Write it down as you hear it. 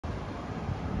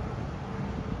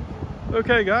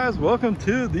Okay guys, welcome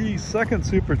to the second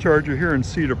Supercharger here in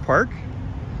Cedar Park.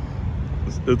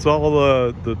 It's all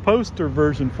the poster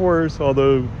version 4s,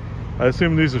 although I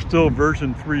assume these are still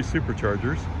version 3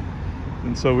 Superchargers.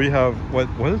 And so we have, what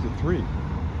is it, 3?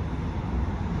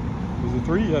 Is it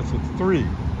 3? Yes, it's 3.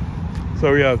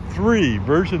 So we have 3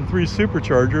 version 3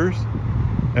 Superchargers,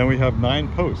 and we have 9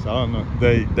 posts. I don't know,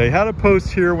 they had a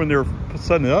post here when they were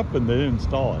setting it up and they didn't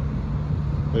install it.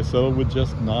 They settled with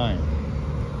just 9.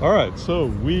 All right, so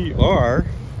we are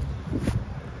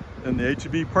in the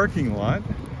HEB parking lot.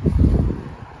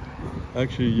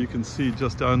 Actually, you can see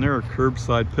just down there a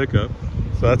curbside pickup.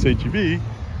 So that's HEB.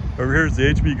 Over here is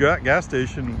the HEB gas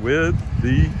station with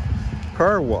the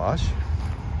car wash.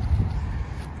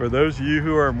 For those of you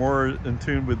who are more in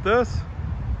tune with this,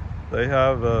 they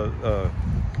have a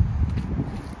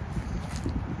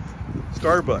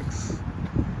Starbucks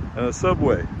and a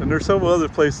Subway. And there's several other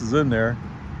places in there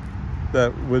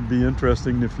that would be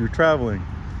interesting if you're traveling.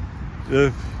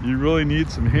 If you really need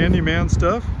some handyman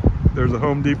stuff, there's a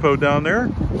Home Depot down there,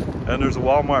 and there's a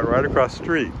Walmart right across the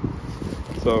street.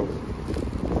 So,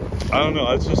 I don't know,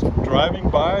 I was just driving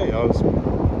by, I was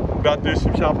about to do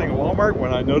some shopping at Walmart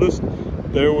when I noticed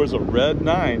there was a red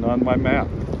 9 on my map,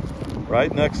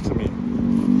 right next to me.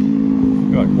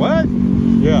 You're like, what?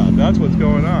 Yeah, that's what's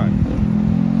going on.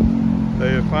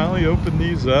 They have finally opened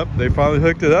these up, they finally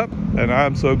hooked it up, and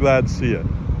I'm so glad to see it.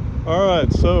 All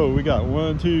right, so we got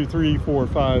 1, 2, 3, 4,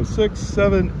 5, 6,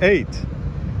 7, 8.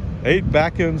 8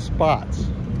 back end spots.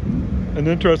 And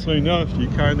interestingly enough, you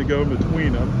kind of go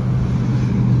between them.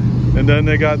 And then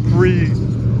they got 3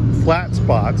 flat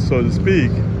spots, so to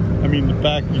speak. I mean,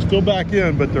 you still back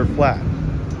in, but they're flat.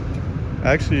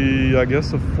 Actually, I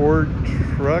guess a Ford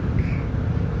truck,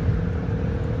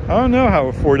 I don't know how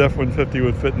a Ford F-150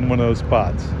 would fit in one of those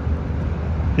spots.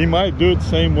 He might do it the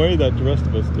same way that the rest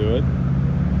of us do it.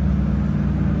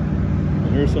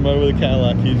 And here's somebody with a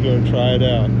Cadillac. He's going to try it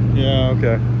out. Yeah,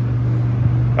 okay.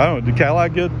 I don't know. Did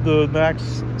Cadillac get the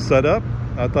NACS set up?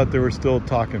 I thought they were still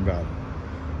talking about it.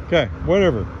 Okay,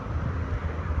 whatever.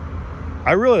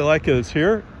 I really like it. It's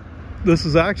here. This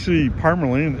is actually,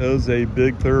 Parmaline is a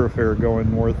big thoroughfare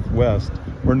going northwest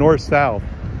or north-south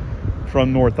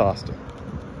from North Austin.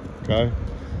 Okay,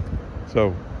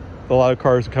 so a lot of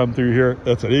cars come through here.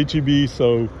 That's at HEB,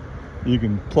 so you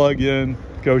can plug in,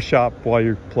 go shop while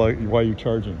you're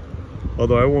charging.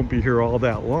 Although I won't be here all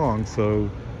that long,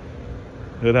 so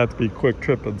it'd have to be a quick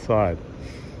trip inside.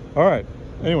 All right.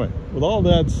 Anyway, with all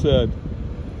that said,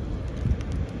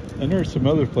 and there's some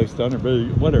other place down there, but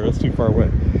whatever, it's too far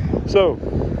away. So,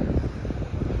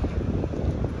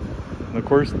 and of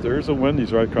course, there's a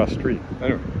Wendy's right across the street.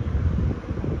 Anyway.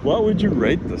 What would you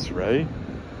rate this, Ray?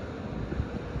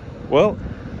 Well,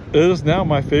 it is now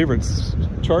my favorite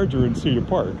charger in Cedar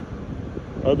Park.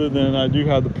 Other than I do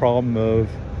have the problem of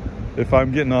if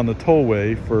I'm getting on the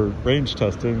tollway for range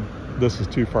testing, this is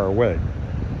too far away.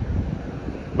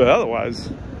 But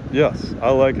otherwise, yes, I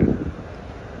like it.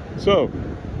 So,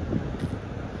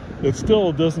 it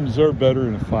still doesn't deserve better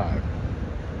than a 5.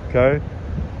 Okay?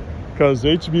 Because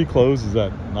HEB closes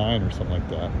at 9 or something like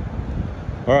that.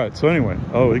 All right, so anyway,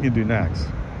 oh, you can do NACS.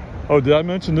 Oh, did I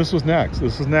mention this was NACS?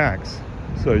 This is NACS.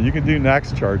 So you can do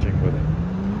NACS charging with it.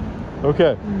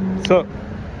 Okay, so,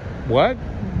 what?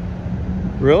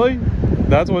 Really?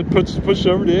 That's what pushed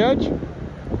over the edge?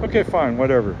 Okay, fine,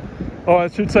 whatever. Oh, I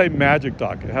should say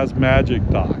MagicDock. It has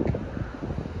MagicDock.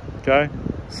 Okay?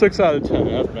 6 out of 10,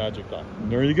 it has MagicDock.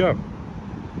 And there you go.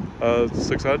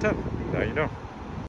 6 out of 10. Now you know.